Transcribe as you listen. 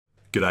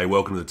G'day,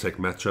 welcome to the Tech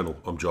Math channel.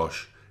 I'm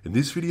Josh. In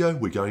this video,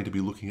 we're going to be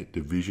looking at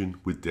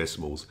division with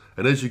decimals.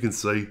 And as you can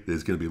see,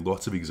 there's going to be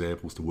lots of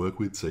examples to work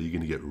with, so you're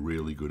going to get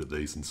really good at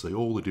these and see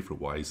all the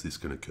different ways this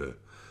can occur.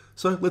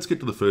 So let's get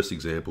to the first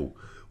example.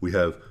 We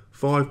have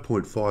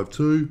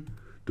 5.52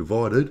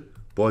 divided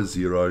by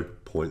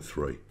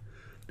 0.3.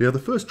 Now the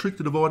first trick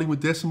to dividing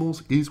with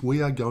decimals is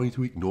we are going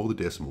to ignore the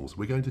decimals.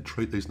 We're going to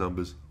treat these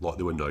numbers like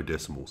there were no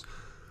decimals.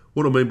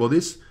 What I mean by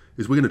this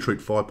is we're going to treat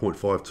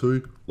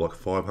 5.52 like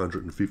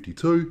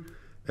 552,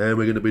 and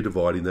we're going to be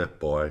dividing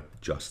that by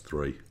just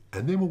 3.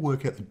 And then we'll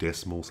work out the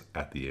decimals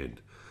at the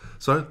end.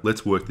 So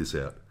let's work this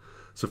out.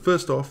 So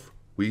first off,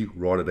 we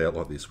write it out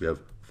like this. We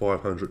have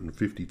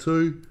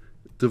 552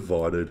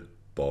 divided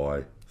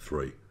by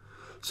 3.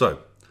 So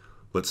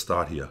let's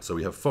start here. So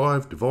we have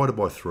 5 divided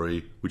by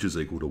 3, which is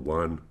equal to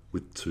 1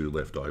 with 2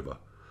 left over.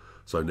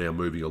 So now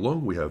moving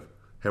along, we have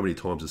how many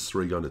times is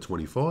 3 going to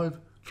 25?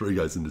 3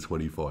 goes into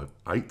 25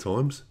 8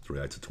 times, 3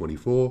 8s are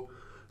 24,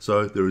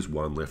 so there is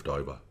 1 left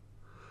over.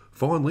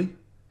 Finally,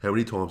 how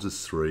many times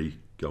does 3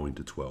 go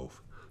into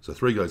 12? So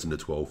 3 goes into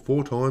 12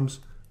 4 times,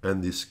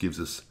 and this gives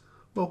us,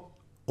 well,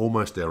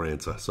 almost our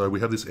answer. So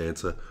we have this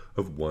answer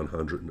of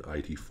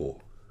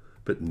 184.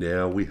 But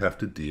now we have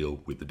to deal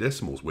with the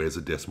decimals. Where's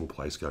the decimal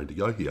place going to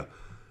go here?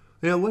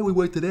 Now, when we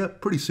worked it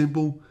out, pretty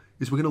simple,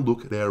 is we're going to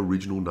look at our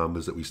original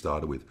numbers that we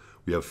started with.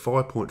 We have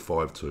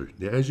 5.52.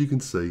 Now, as you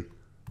can see,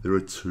 there are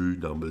 2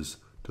 numbers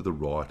to the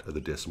right of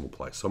the decimal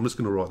place. So I'm just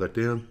going to write that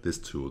down. There's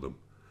 2 of them.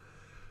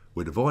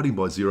 We're dividing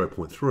by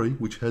 0.3,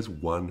 which has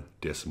 1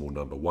 decimal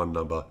number, 1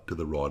 number to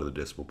the right of the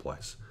decimal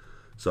place.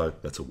 So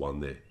that's a 1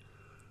 there.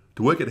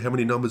 To work out how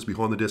many numbers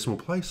behind the decimal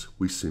place,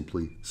 we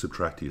simply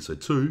subtract here. So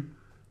 2,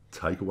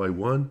 take away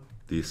 1,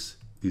 this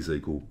is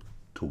equal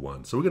to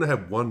 1. So we're going to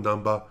have 1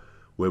 number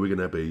where we're going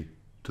to be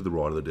to the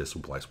right of the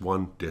decimal place,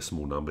 1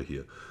 decimal number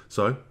here.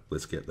 So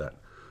let's get that.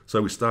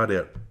 So we start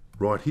out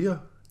right here,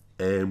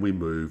 and we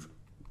move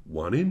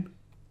 1 in,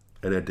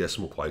 and our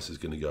decimal place is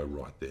going to go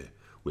right there.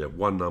 We have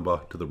 1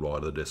 number to the right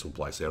of the decimal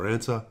place. Our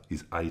answer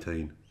is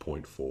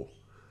 18.4.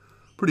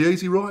 Pretty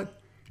easy, right?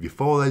 If you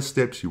follow those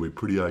steps, you'll be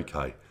pretty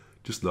okay.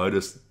 Just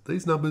notice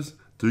these numbers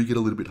do get a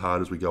little bit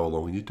hard as we go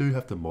along, and you do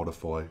have to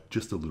modify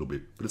just a little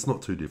bit, but it's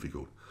not too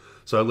difficult.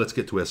 So let's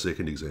get to our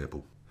second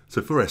example.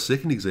 So for our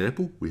second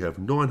example, we have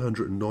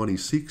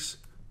 996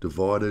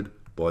 divided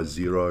by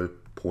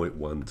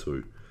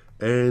 0.12.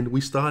 And we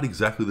start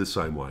exactly the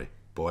same way,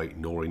 by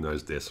ignoring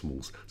those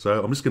decimals.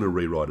 So I'm just going to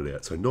rewrite it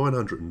out. So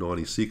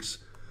 996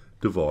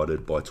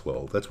 divided by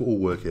 12. That's what we'll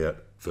work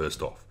out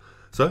first off.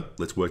 So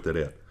let's work that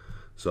out.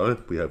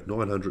 So we have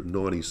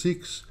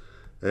 996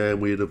 and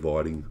we're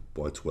dividing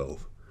by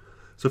 12.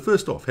 So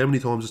first off, how many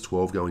times does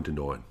 12 go into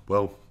 9?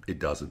 Well, it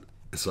doesn't.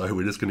 So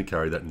we're just going to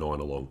carry that 9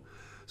 along.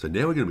 So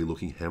now we're going to be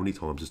looking how many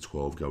times does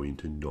 12 go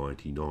into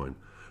 99.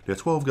 Now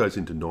 12 goes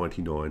into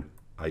 99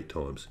 8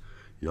 times.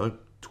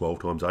 12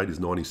 times 8 is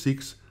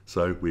 96,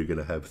 so we're going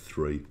to have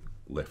 3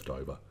 left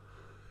over.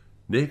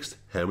 Next,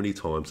 how many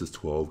times does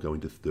 12 go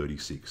into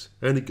 36?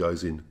 And it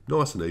goes in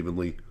nice and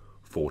evenly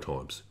 4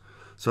 times.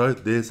 So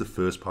there's the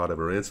first part of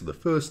our answer. The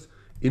first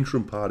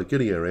interim part of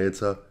getting our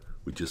answer,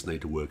 we just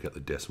need to work out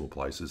the decimal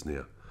places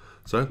now.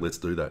 So let's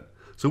do that.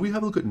 So we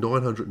have a look at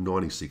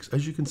 996.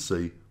 As you can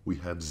see, we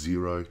have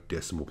 0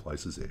 decimal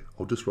places there.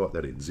 I'll just write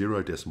that in,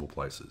 0 decimal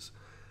places.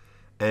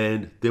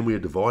 And then we are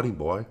dividing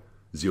by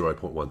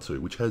 0.12,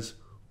 which has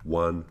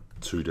 2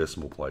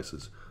 decimal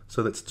places.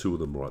 So that's 2 of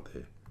them right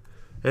there.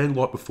 And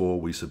like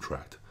before, we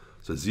subtract.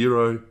 So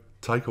 0,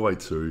 take away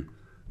 2.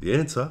 The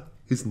answer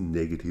is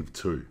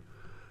 -2.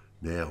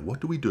 Now, what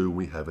do we do when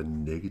we have a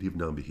negative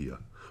number here?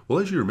 Well,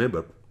 as you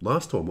remember,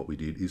 last time what we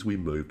did is we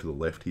moved to the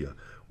left here,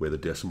 where the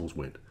decimals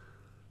went.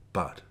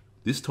 But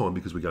this time,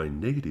 because we're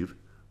going negative,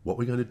 what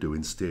we're going to do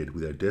instead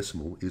with our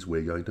decimal is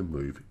we're going to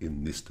move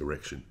in this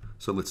direction.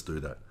 So let's do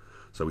that.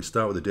 So we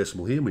start with the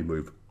decimal here, and we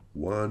move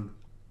 1,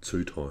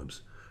 2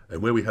 times.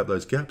 And where we have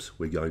those gaps,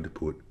 we're going to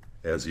put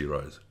our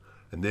zeros.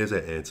 And there's our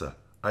answer,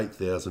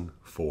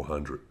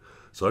 8,400.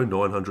 So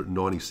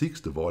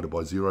 996 divided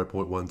by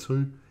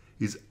 0.12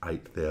 is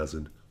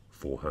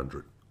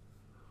 8,400.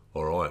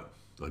 All right,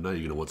 I know you're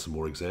going to want some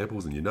more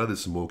examples, and you know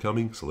there's some more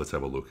coming, so let's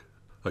have a look.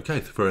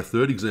 Okay, for our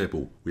third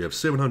example, we have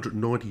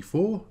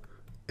 794,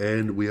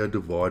 and we are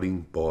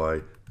dividing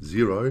by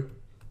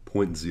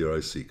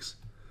 0.06.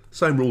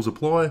 Same rules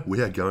apply. We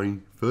are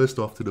going first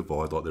off to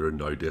divide like there are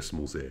no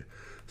decimals there.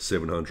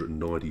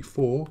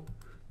 794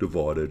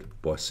 divided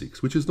by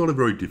 6, which is not a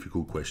very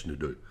difficult question to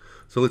do.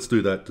 So let's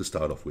do that to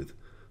start off with.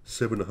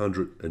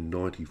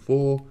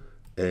 794,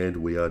 and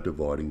we are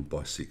dividing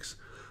by 6.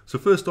 So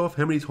first off,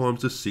 how many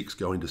times does 6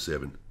 go into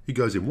 7? It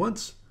goes in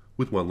once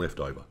with 1 left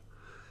over.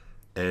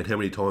 And how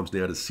many times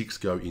now does 6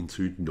 go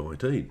into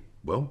 19?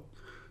 Well,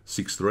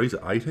 6 3s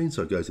are 18,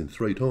 so it goes in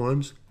 3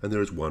 times, and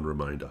there is 1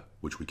 remainder,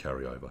 which we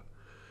carry over.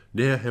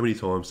 Now, how many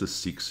times does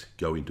 6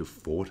 go into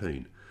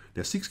 14?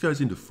 Now, 6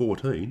 goes into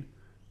 14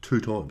 2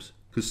 times,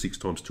 because 6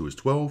 times 2 is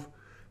 12.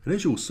 And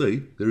as you'll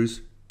see, there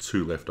is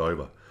 2 left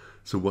over.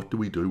 So what do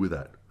we do with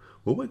that?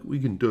 Well, what we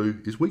can do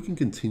is we can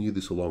continue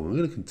this along. I'm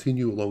going to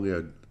continue along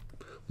our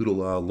little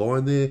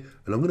line there,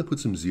 and I'm going to put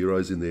some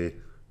zeros in there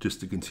just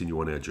to continue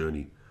on our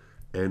journey.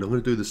 And I'm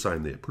going to do the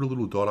same there. Put a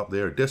little dot up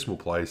there, a decimal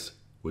place.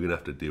 We're going to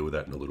have to deal with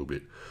that in a little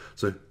bit.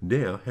 So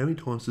now, how many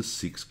times does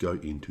 6 go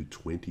into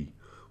 20?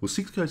 Well,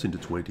 6 goes into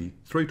 20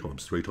 3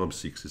 times. 3 times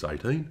 6 is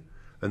 18,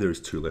 and there is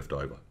 2 left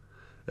over.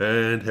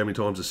 And how many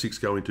times does 6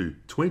 go into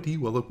 20?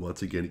 Well, look,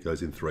 once again, it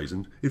goes in threes.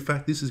 And in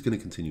fact, this is going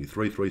to continue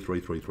 3, 3, 3,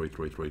 3, 3,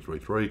 3, 3, 3,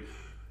 3,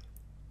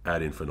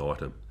 ad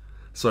infinitum.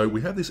 So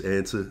we have this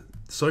answer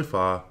so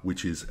far,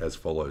 which is as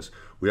follows.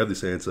 We have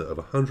this answer of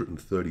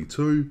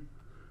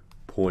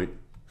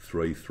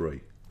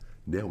 132.33.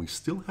 Now we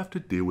still have to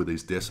deal with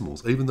these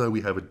decimals, even though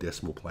we have a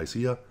decimal place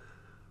here.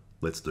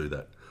 Let's do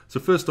that. So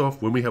first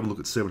off, when we have a look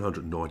at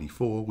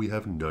 794, we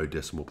have no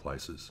decimal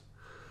places.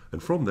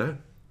 And from that,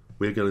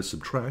 we're going to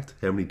subtract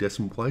how many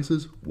decimal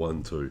places?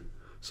 1, 2.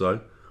 So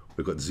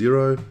we've got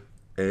 0,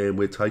 and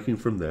we're taking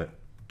from that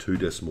 2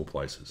 decimal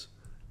places,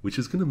 which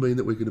is going to mean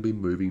that we're going to be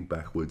moving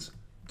backwards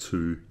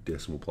 2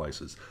 decimal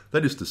places.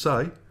 That is to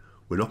say,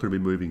 we're not going to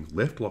be moving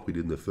left like we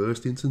did in the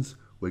first instance,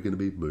 we're going to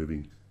be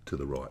moving to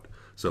the right.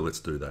 So let's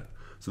do that.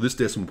 So this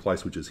decimal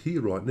place, which is here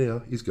right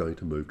now, is going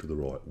to move to the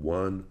right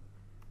 1,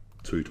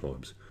 2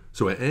 times.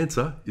 So our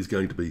answer is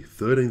going to be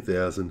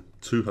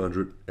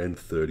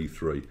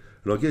 13,233.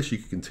 And I guess you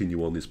could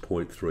continue on this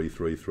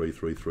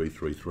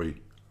 0.33333333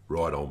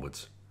 right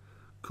onwards.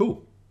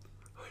 Cool.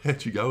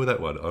 How'd you go with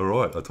that one? All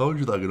right, I told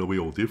you they're going to be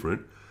all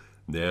different.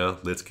 Now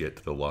let's get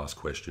to the last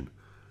question.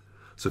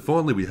 So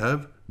finally we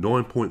have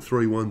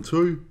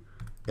 9.312,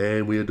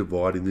 and we are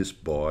dividing this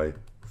by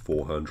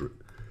 400.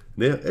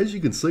 Now, as you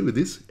can see with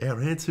this,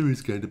 our answer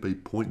is going to be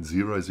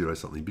 0.00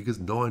 something because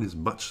 9 is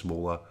much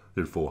smaller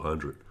than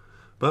 400.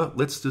 But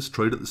let's just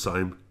treat it the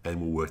same and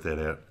we'll work that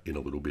out in a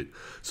little bit.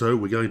 So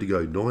we're going to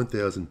go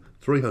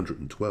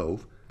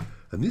 9,312,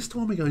 and this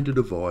time we're going to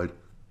divide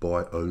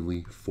by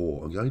only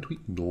 4. I'm going to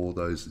ignore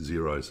those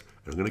zeros,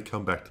 and I'm going to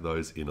come back to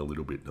those in a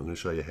little bit. I'm going to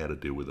show you how to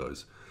deal with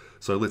those.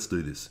 So let's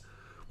do this.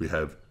 We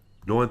have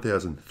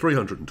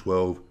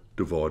 9,312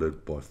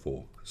 divided by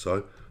 4.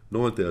 So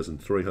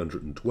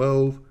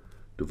 9,312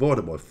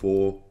 divided by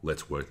 4,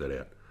 let's work that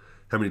out.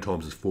 How many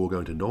times is 4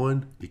 going to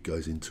 9? It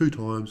goes in 2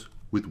 times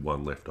with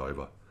 1 left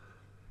over.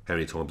 How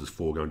many times is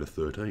 4 going to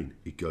 13?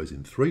 It goes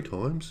in 3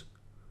 times.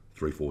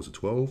 3 4s are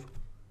 12.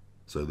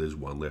 So there's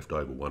 1 left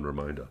over, 1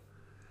 remainder.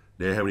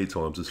 Now how many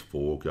times does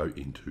 4 go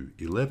into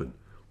 11?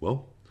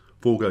 Well,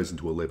 4 goes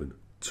into 11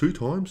 2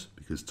 times,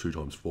 because 2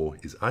 times 4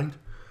 is 8,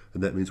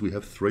 and that means we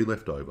have 3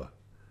 left over.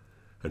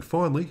 And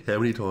finally, how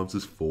many times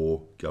does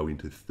 4 go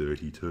into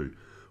 32?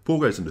 4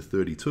 goes into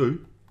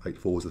 32, 8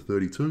 4s are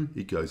 32,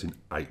 it goes in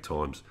 8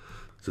 times.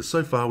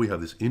 So far we have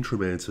this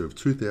interim answer of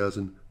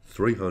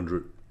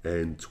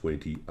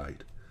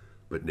 2,328.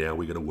 But now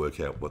we're going to work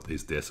out what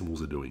these decimals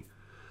are doing.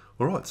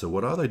 Alright, so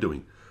what are they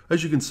doing?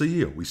 As you can see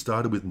here, we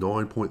started with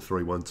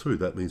 9.312.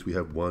 That means we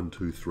have 1,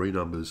 2, 3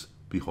 numbers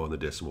behind the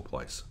decimal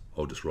place.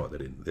 I'll just write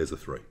that in. There's a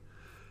 3.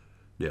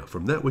 Now,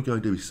 from that we're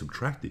going to be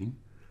subtracting.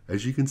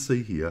 As you can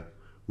see here,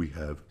 we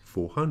have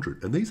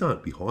 400. And these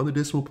aren't behind the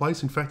decimal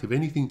place. In fact, if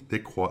anything, they're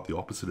quite the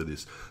opposite of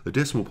this. The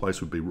decimal place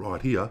would be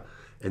right here,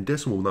 and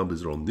decimal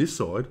numbers are on this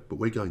side, but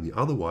we're going the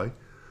other way.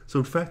 So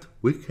in fact,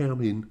 we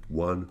count in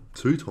 1,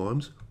 2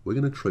 times. We're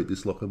going to treat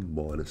this like a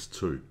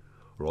 -2.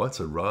 Right,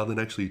 so rather than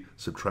actually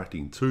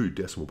subtracting 2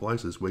 decimal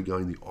places, we're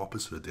going the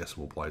opposite of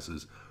decimal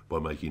places by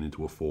making it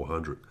into a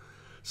 400.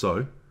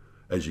 So,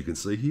 as you can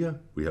see here,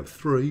 we have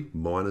 3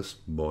 minus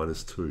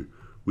 -2,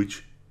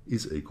 which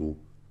is equal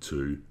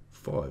to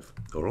 5.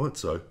 All right,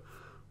 so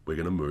we're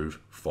going to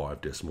move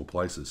 5 decimal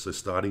places. So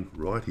starting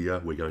right here,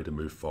 we're going to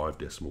move 5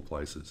 decimal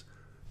places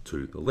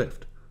to the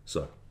left.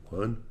 So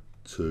 1,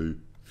 2,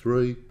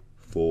 3,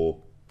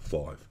 4,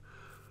 5.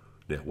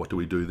 Now, what do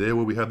we do there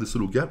where we have this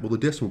little gap? Well, the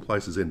decimal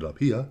places end up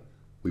here.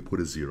 We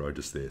put a 0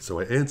 just there. So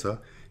our answer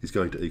is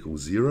going to equal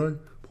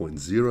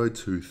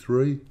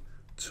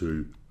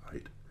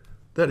 0.02328.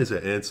 That is our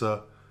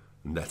answer,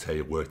 and that's how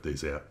you work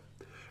these out.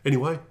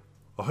 Anyway,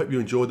 I hope you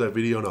enjoyed that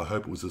video, and I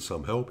hope it was of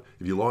some help.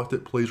 If you liked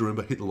it, please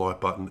remember, hit the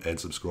like button and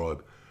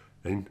subscribe.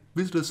 And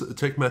visit us at the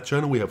Tech Math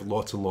channel. We have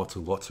lots and lots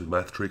and lots of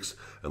math tricks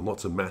and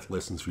lots of math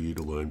lessons for you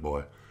to learn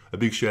by. A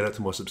big shout out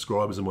to my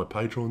subscribers and my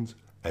patrons.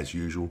 As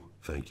usual,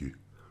 thank you.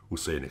 We'll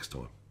see you next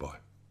time. Bye.